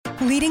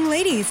Leading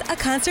Ladies, a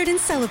concert in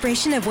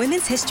celebration of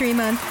Women's History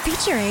Month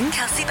featuring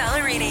Kelsey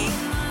Ballerini,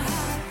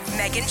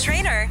 Meghan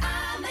Trainor,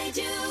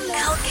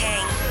 Elle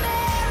King,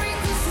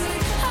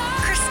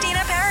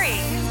 Christina Perri.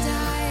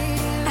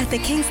 At the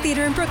King's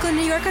Theater in Brooklyn,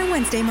 New York on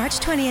Wednesday, March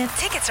 20th.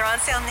 Tickets are on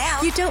sale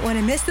now. You don't want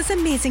to miss this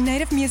amazing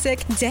night of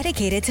music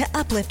dedicated to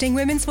uplifting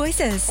women's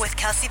voices. With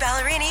Kelsey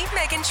Ballerini,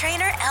 Meghan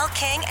Trainor, Elle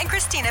King, and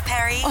Christina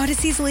Perri.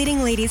 Odyssey's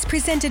Leading Ladies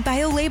presented by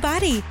Olay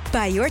Body.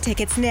 Buy your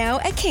tickets now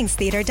at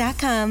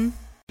kingstheater.com.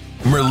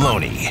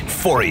 Merloni,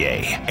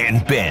 Fourier,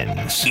 and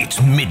Benz. It's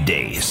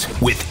Middays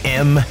with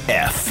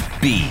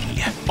MFB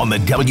on the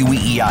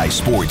WEEI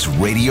Sports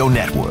Radio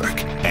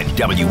Network at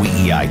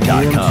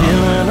WEEI.com.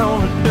 Chilling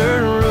on the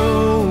dirt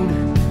road,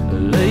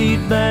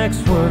 laid back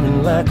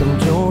swirling like I'm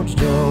George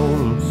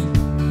Jones.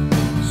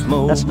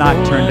 Smoke that's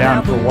not turned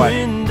down for what,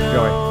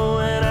 Joey?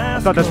 I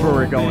thought that's where we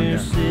were going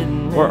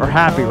here. Or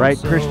happy, right?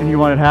 Christian, you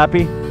wanted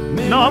happy?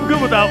 No, I'm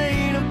good without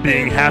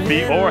being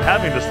happy or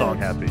having the song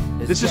happy.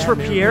 This is for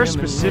Pierre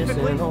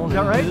specifically? Is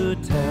that right?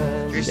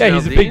 Yeah,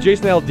 he's a big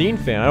Jason Aldean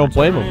fan. I don't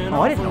blame him.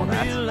 Oh, I didn't know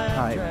that. All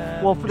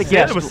right. Well, for the He said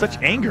guest, it with such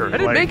anger. I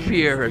didn't make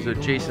Pierre as a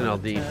Jason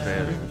Aldean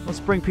fan. let's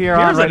bring Pierre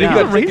on right he's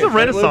now. he's a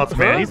Renaissance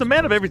man. He's a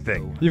man of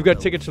everything. You've got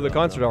tickets to the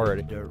concert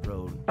already.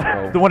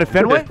 The one at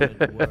Fenway?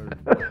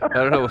 I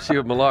don't know. We'll see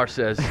what Millar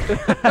says.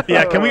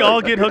 Yeah, can we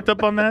all get hooked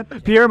up on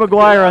that? Pierre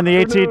McGuire on the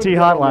AT&T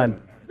hotline.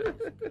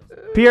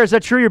 Pierre, is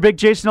that true? You're a big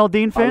Jason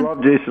Aldean fan? I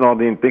love Jason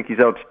Aldean. Think he's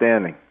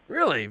outstanding.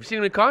 Really? Have you seen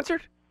him in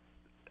concert?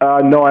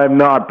 No, I have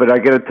not, but I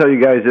got to tell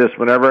you guys this.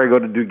 Whenever I go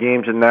to do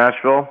games in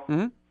Nashville,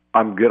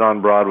 I'm good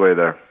on Broadway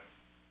there.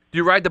 Do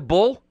you ride the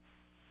bull?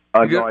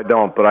 No, I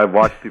don't, but I've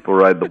watched people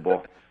ride the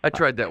bull. I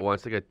tried that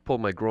once. I think I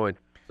pulled my groin.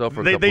 So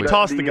for They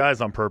toss the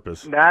guys on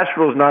purpose.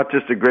 Nashville's not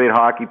just a great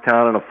hockey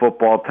town and a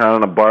football town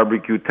and a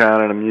barbecue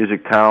town and a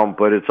music town,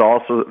 but it's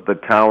also the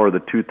town where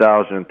the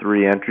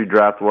 2003 entry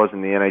draft was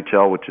in the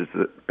NHL, which is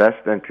the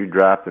best entry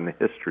draft in the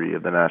history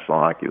of the National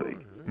Hockey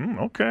League.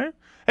 Okay.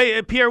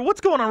 Hey, Pierre,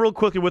 what's going on real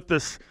quickly with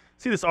this?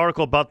 See this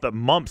article about the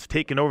mumps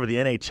taking over the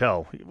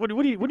NHL. What do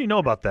you know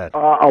about that?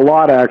 A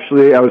lot,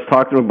 actually. I was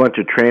talking to a bunch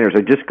of trainers.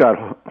 I just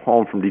got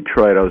home from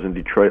Detroit. I was in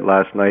Detroit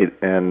last night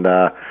and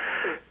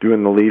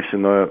doing the Leafs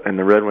and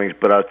the Red Wings.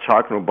 But I was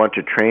talking to a bunch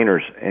of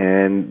trainers,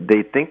 and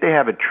they think they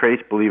have a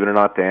trace, believe it or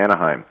not, to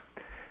Anaheim.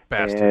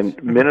 Bastards.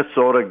 And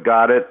Minnesota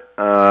got it.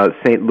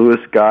 St. Louis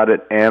got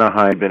it.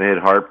 Anaheim been hit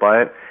hard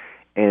by it.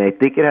 And I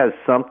think it has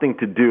something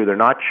to do, they're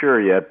not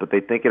sure yet, but they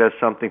think it has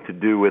something to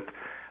do with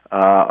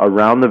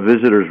around the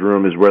visitors'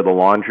 room is where the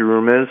laundry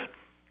room is,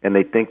 and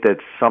they think that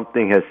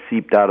something has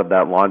seeped out of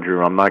that laundry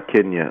room. I'm not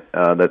kidding you.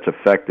 That's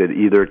affected.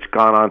 Either it's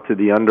gone onto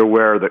the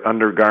underwear or the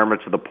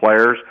undergarments of the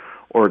players,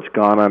 or it's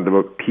gone onto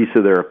a piece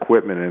of their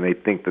equipment, and they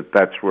think that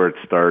that's where it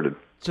started.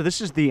 So this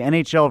is the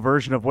NHL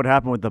version of what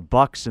happened with the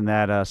Bucks and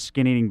that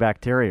skin-eating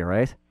bacteria,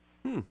 right?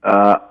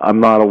 I'm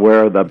not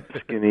aware of the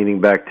skin-eating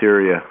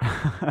bacteria,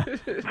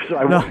 so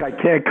I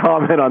can't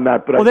comment on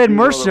that. But they had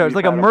MRSA. It was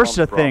like a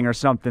MRSA thing or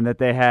something that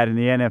they had in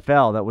the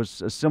NFL that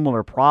was a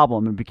similar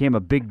problem and became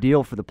a big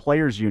deal for the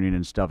players' union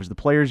and stuff. Is the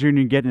players'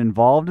 union getting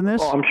involved in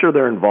this? Well, I'm sure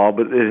they're involved,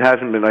 but it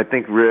hasn't been. I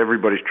think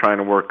everybody's trying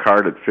to work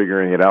hard at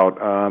figuring it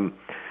out.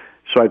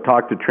 So I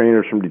talked to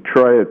trainers from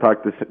Detroit. I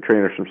talked to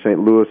trainers from St.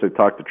 Louis. I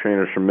talked to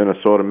trainers from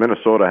Minnesota.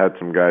 Minnesota had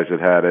some guys that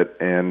had it,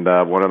 and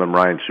one of them,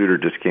 Ryan Suter,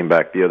 just came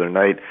back the other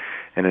night,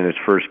 and in his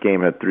first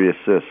game had 3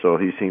 assists, so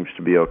he seems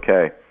to be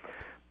okay.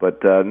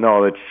 But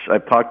no,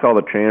 I've talked to all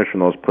the trainers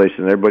from those places,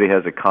 and everybody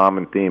has a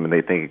common theme, and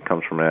they think it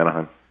comes from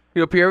Anaheim.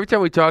 You know, Pierre, every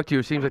time we talk to you,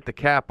 it seems like the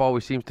cap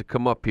always seems to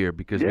come up here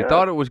because we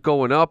thought it was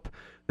going up.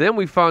 Then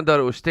we found out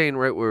it was staying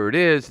right where it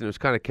is, and it was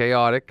kind of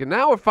chaotic. And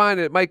now we're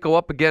finding it might go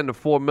up again to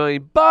 $4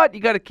 million, but you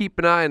got to keep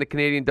an eye on the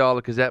Canadian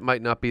dollar because that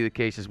might not be the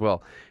case as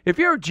well. If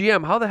you're a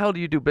GM, how the hell do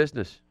you do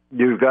business?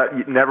 You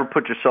never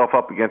put yourself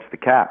up against the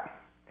cap.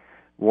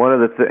 One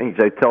of the things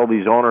I tell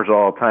these owners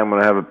all the time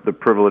when I have the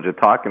privilege of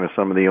talking to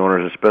some of the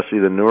owners, especially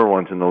the newer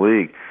ones in the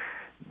league,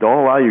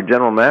 don't allow your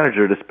general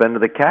manager to spend to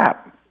the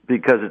cap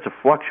because it's a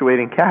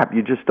fluctuating cap.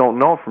 You just don't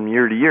know from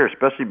year to year,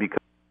 especially because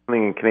it's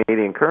something in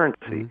Canadian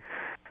currency. Mm-hmm.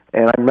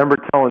 And I remember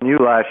telling you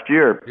last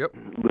year,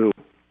 Lou,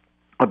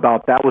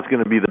 about that was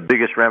going to be the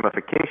biggest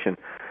ramification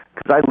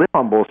because I live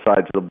on both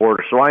sides of the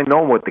border, so I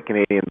know what the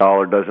Canadian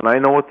dollar does, and I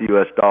know what the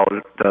U.S.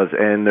 dollar does,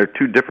 and they're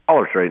two different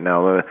dollars right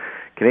now. The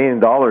Canadian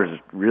dollar is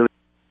really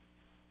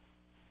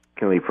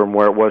from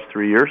where it was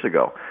 3 years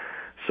ago.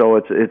 So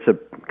it's a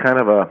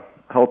kind of a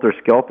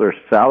helter-skelter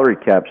salary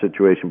cap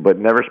situation, but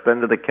never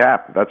spend to the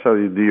cap. That's how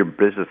you do your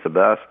business the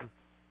best.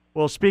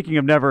 Well, speaking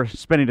of never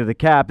spending to the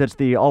cap, that's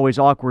the always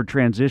awkward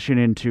transition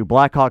into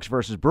Blackhawks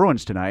versus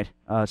Bruins tonight,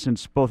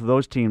 since both of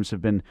those teams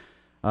have been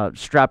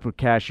strapped with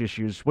cash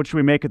issues. What should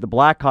we make of the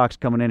Blackhawks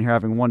coming in here,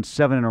 having won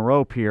 7 in a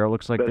row, Pierre?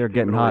 Looks like they're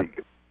getting hot.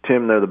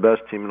 Tim, they're the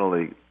best team in the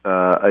league.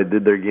 I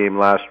did their game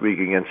last week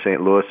against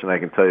St. Louis, and I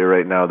can tell you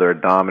right now they're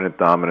a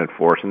dominant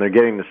force, and they're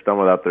getting this done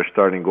without their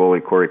starting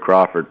goalie, Corey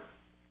Crawford.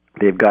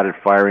 They've got it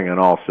firing on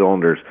all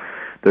cylinders.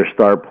 Their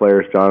star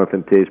players,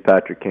 Jonathan Toews,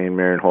 Patrick Kane,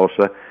 Marian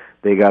Hossa,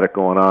 They got it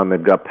going on.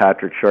 They've got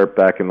Patrick Sharp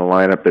back in the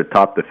lineup. Their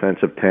top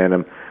defensive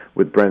tandem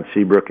with Brent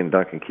Seabrook and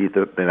Duncan Keith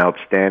have been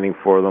outstanding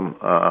for them.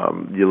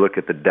 You look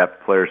at the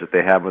depth players that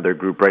they have with their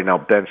group right now.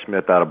 Ben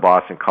Smith out of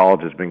Boston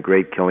College has been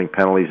great killing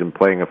penalties and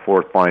playing a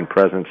fourth-line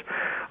presence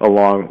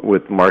along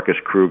with Marcus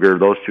Kruger.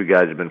 Those two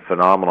guys have been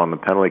phenomenal on the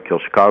penalty kill.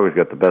 Chicago's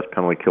got the best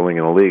penalty killing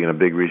in the league, and a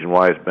big reason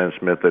why is Ben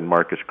Smith and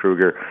Marcus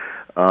Kruger.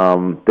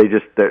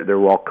 They're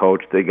well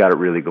coached. They got it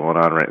really going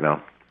on right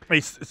now. Hey,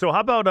 so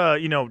how about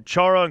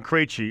Chara and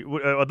Krejci?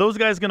 Are those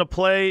guys going to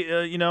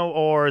play?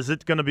 Or is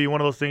it going to be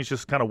one of those things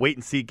just kind of wait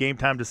and see, game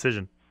time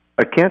decision?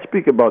 I can't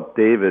speak about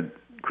David,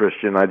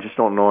 Christian. I just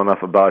don't know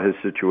enough about his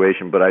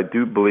situation, but I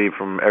do believe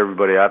from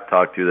everybody I've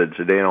talked to that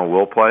Zdeno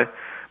will play.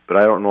 But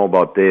I don't know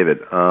about David.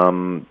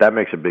 That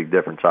makes a big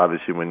difference,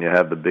 obviously, when you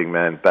have the big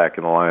man back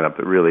in the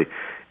lineup.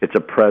 It's a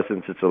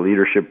presence. It's a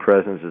leadership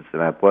presence. It's an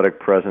athletic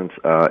presence.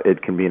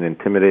 It can be an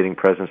intimidating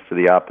presence to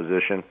the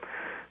opposition.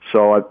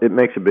 So it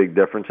makes a big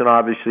difference. And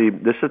obviously,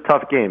 this is a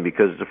tough game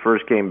because it's the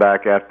first game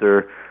back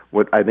after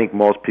what I think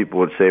most people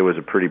would say was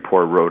a pretty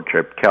poor road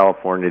trip.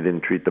 California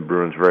didn't treat the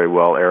Bruins very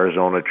well.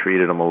 Arizona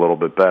treated them a little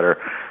bit better,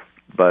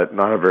 but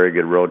not a very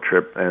good road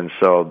trip. And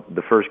so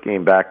the first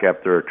game back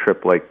after a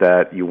trip like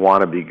that, you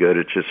want to be good.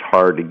 It's just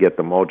hard to get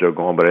the mojo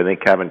going. But I think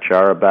having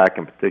Chara back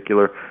in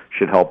particular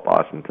should help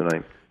Boston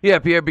tonight. Yeah,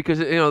 Pierre, because,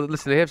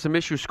 listen, they have some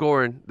issues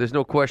scoring. There's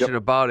no question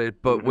about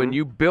it. But when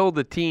you build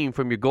a team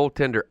from your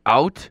goaltender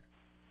out,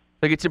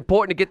 it's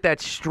important to get that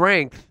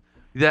strength,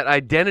 that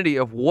identity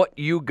of what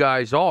you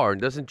guys are. And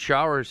doesn't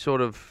Chara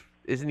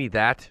isn't he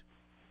that?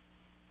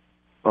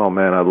 Oh,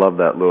 man, I love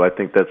that, Lou. I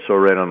think that's so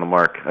right on the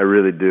mark. I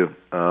really do.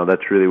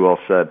 That's really well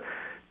said.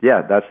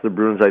 Yeah, that's the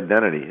Bruins'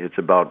 identity. It's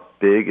about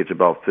big. It's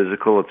about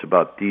physical. It's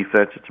about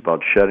defense. It's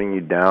about shutting you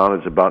down.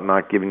 It's about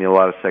not giving you a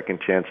lot of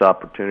second-chance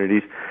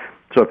opportunities.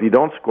 So if you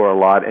don't score a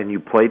lot and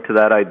you play to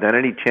that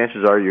identity,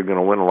 chances are you're going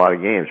to win a lot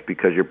of games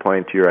because you're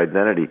playing to your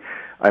identity.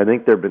 I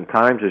think there have been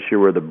times this year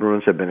where the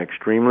Bruins have been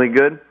extremely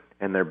good,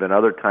 and there have been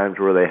other times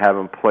where they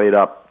haven't played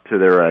up to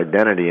their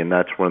identity, and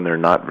that's when they're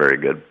not very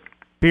good.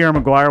 Pierre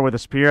McGuire with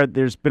us. Pierre,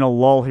 there's been a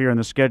lull here in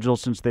the schedule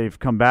since they've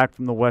come back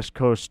from the West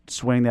Coast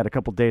swing. They had a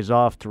couple days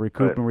off to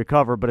recoup and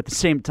recover, but at the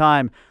same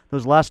time,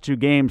 those last two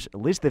games,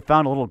 at least they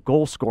found a little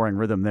goal-scoring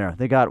rhythm there.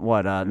 They got,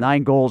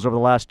 9 goals over the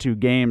last 2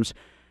 games.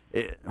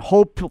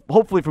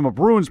 Hopefully, from a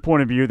Bruins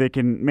point of view, they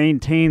can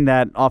maintain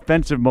that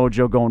offensive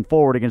mojo going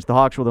forward against the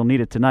Hawks, where they'll need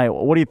it tonight.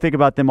 What do you think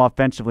about them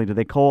offensively? Do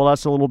they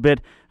coalesce a little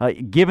bit,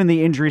 given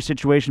the injury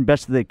situation,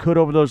 best that they could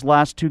over those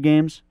last 2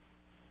 games?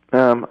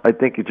 I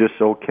think it's just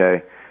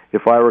okay.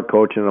 If I were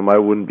coaching them, I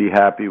wouldn't be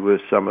happy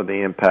with some of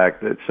the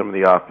impact that some of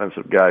the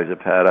offensive guys have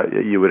had.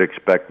 You would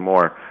expect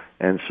more,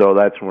 and so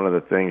that's one of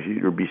the things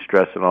you'd be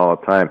stressing all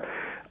the time.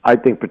 I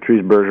think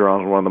Patrice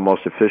Bergeron is one of the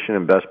most efficient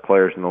and best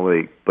players in the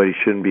league, but he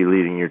shouldn't be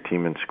leading your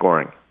team in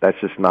scoring. That's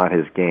just not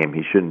his game.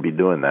 He shouldn't be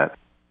doing that.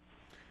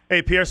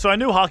 Hey, Pierre, so I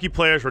knew hockey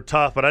players were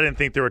tough, but I didn't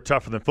think they were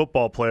tougher than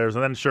football players.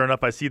 And then sure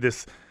enough, I see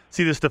this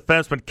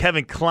defenseman,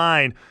 Kevin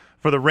Klein,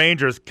 for the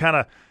Rangers, kind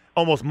of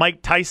almost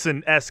Mike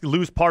Tyson-esque,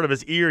 lose part of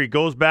his ear. He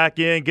goes back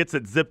in, gets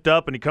it zipped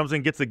up, and he comes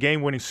in, gets a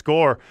game-winning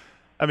score.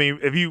 I mean,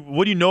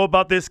 what do you know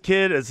about this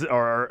kid?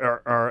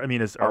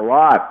 A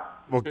lot.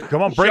 Well,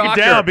 come on, break it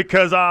down,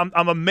 because I'm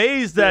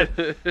amazed that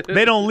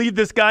they don't leave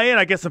this guy in.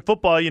 I guess in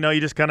football, you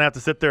just kind of have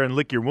to sit there and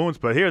lick your wounds.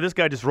 But here, this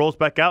guy just rolls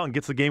back out and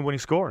gets the game-winning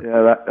score.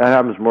 Yeah, that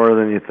happens more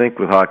than you think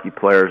with hockey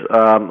players.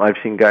 I've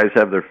seen guys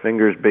have their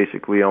fingers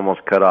basically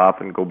almost cut off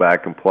and go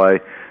back and play.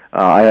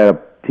 I had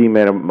a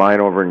teammate of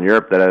mine over in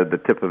Europe that had the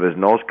tip of his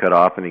nose cut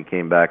off, and he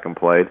came back and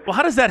played. Well,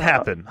 how does that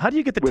happen? How do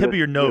you get the tip of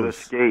your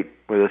nose?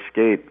 With a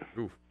skate.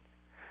 Oof.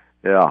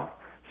 Yeah.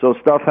 So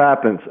stuff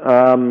happens.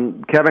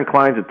 Kevin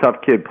Klein's a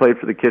tough kid. Played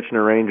for the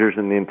Kitchener Rangers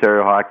in the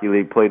Ontario Hockey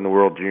League. Played in the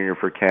World Junior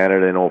for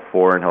Canada in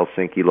 2004 in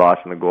Helsinki.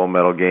 Lost in the gold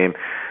medal game.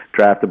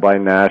 Drafted by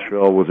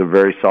Nashville. Was a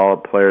very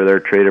solid player there.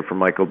 Traded for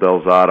Michael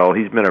Del Zotto.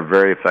 He's been a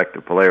very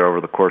effective player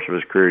over the course of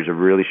his career. He's a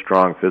really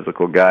strong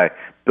physical guy.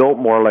 Built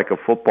more like a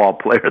football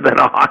player than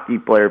a hockey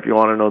player, if you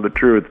want to know the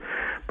truth.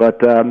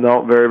 But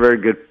no, very, very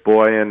good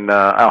boy and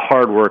a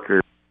hard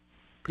worker.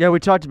 Yeah,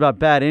 we talked about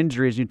bad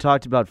injuries. You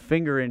talked about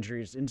finger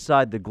injuries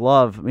inside the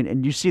glove. I mean,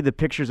 and you see the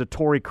pictures of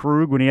Torrey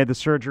Krug when he had the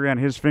surgery on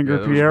his finger,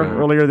 Pierre,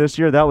 earlier this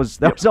year. That was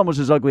almost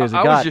as ugly as it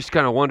got. I was just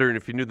kind of wondering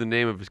if you knew the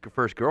name of his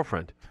first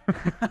girlfriend.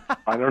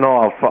 I don't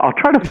know. I'll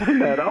try to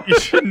find that out. You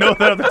should know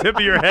that on the tip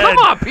of your head. Come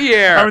on,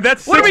 Pierre. I mean,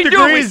 that's 6 what are we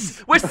degrees.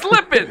 Doing? We're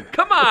slipping.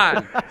 Come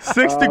on.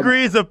 6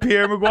 degrees of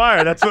Pierre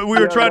McGuire. That's what we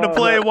were trying to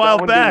play a while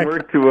back. That didn't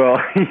work too well.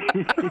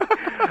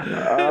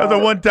 That was a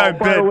one-time bit.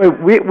 By the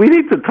way, we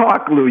need to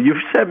talk, Lou. You've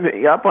set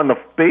me up on the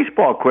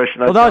baseball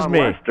question. Well, that was me.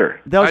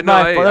 Lester. That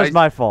was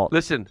my fault.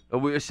 Listen,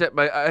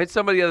 I had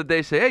somebody the other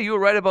day say, "Hey, you were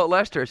right about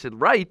Lester." I said,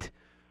 "Right."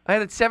 I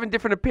had 7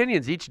 different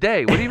opinions each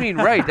day. What do you mean,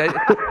 right?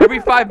 Every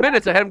 5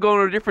 minutes, I had him going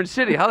to a different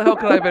city. How the hell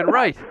could I have been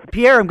right?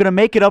 Pierre, I'm going to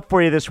make it up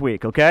for you this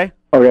week, okay?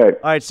 Okay.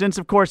 All right, since,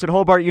 of course, at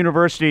Hobart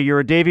University,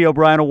 you're a Davey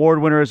O'Brien Award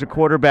winner as a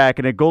quarterback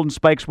and a Golden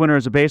Spikes winner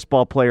as a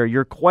baseball player,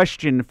 your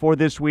question for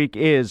this week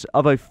is,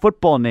 of a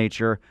football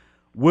nature,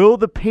 Will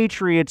the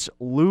Patriots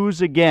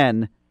lose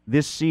again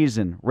this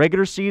season,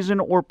 regular season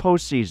or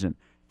postseason?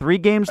 3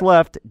 games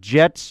left,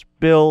 Jets,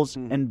 Bills,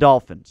 and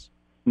Dolphins.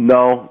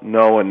 No,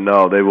 and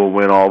no. They will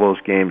win all those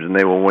games, and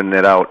they will win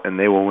it out, and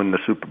they will win the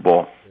Super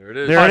Bowl. There it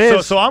is. There it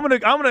is. So I'm gonna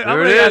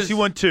ask you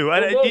one too.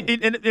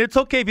 And it's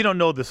okay if you don't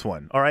know this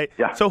one. All right.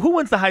 Yeah. So who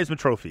wins the Heisman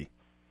Trophy?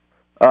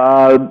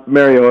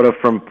 Mariota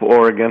from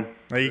Oregon.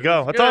 There you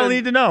go. That's all I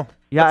need to know.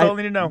 Yeah, That's all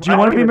I need to know. Do you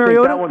want to be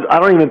Mariota? I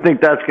don't even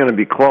think that's going to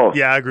be close.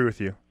 Yeah, I agree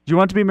with you. Do you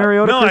want to be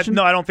Mariota?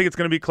 No, I don't think it's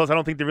going to be close. I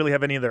don't think they really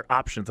have any other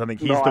options. I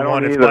think he's No, the I don't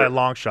one. It's either. by a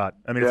long shot.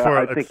 I mean,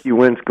 I think he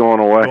wins going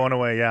away. Going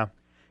away, yeah.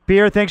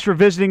 Pierre, thanks for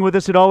visiting with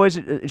us.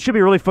 It should be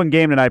a really fun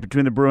game tonight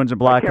between the Bruins and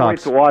Blackhawks. I can't wait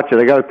to watch it.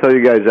 I got to tell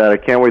you guys that. I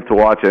can't wait to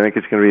watch it. I think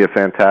it's going to be a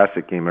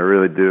fantastic game. I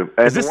really do.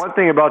 And the one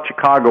thing about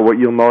Chicago, what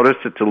you'll notice,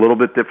 it's a little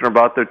bit different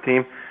about their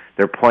team.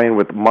 They're playing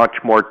with much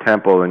more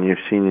tempo than you've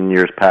seen in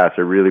years past.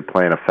 They're really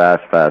playing a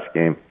fast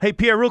game. Hey,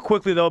 Pierre, real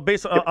quickly, though,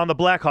 based on the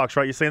Blackhawks,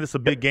 right, you're saying this is a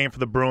big game for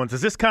the Bruins.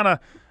 Is this kind of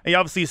 –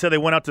 obviously you said they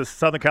went out to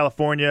Southern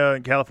California,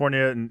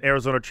 and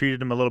Arizona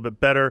treated them a little bit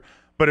better.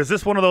 But is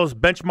this one of those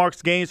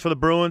benchmarks games for the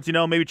Bruins?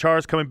 Maybe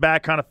Chara's coming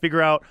back, kind of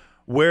figure out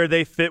where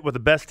they fit with the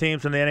best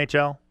teams in the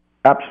NHL?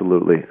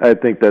 Absolutely. I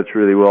think that's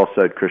really well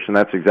said, Christian.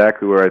 That's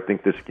exactly where I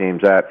think this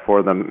game's at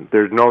for them.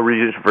 There's no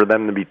reason for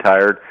them to be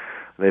tired.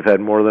 They've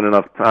had more than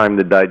enough time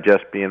to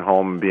digest being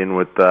home and being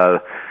with, their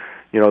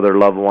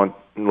loved ones.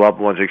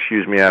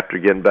 After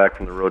getting back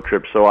from the road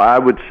trip. So I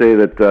would say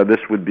that this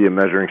would be a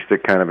measuring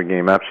stick kind of a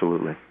game.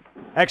 Absolutely.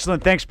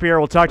 Excellent. Thanks, Pierre.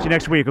 We'll talk to you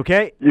next week.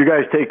 Okay. You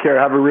guys take care.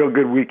 Have a real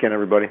good weekend,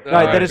 everybody. All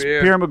right. That is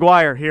Pierre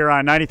McGuire here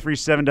on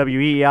 93.7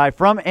 WEEI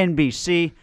from NBC.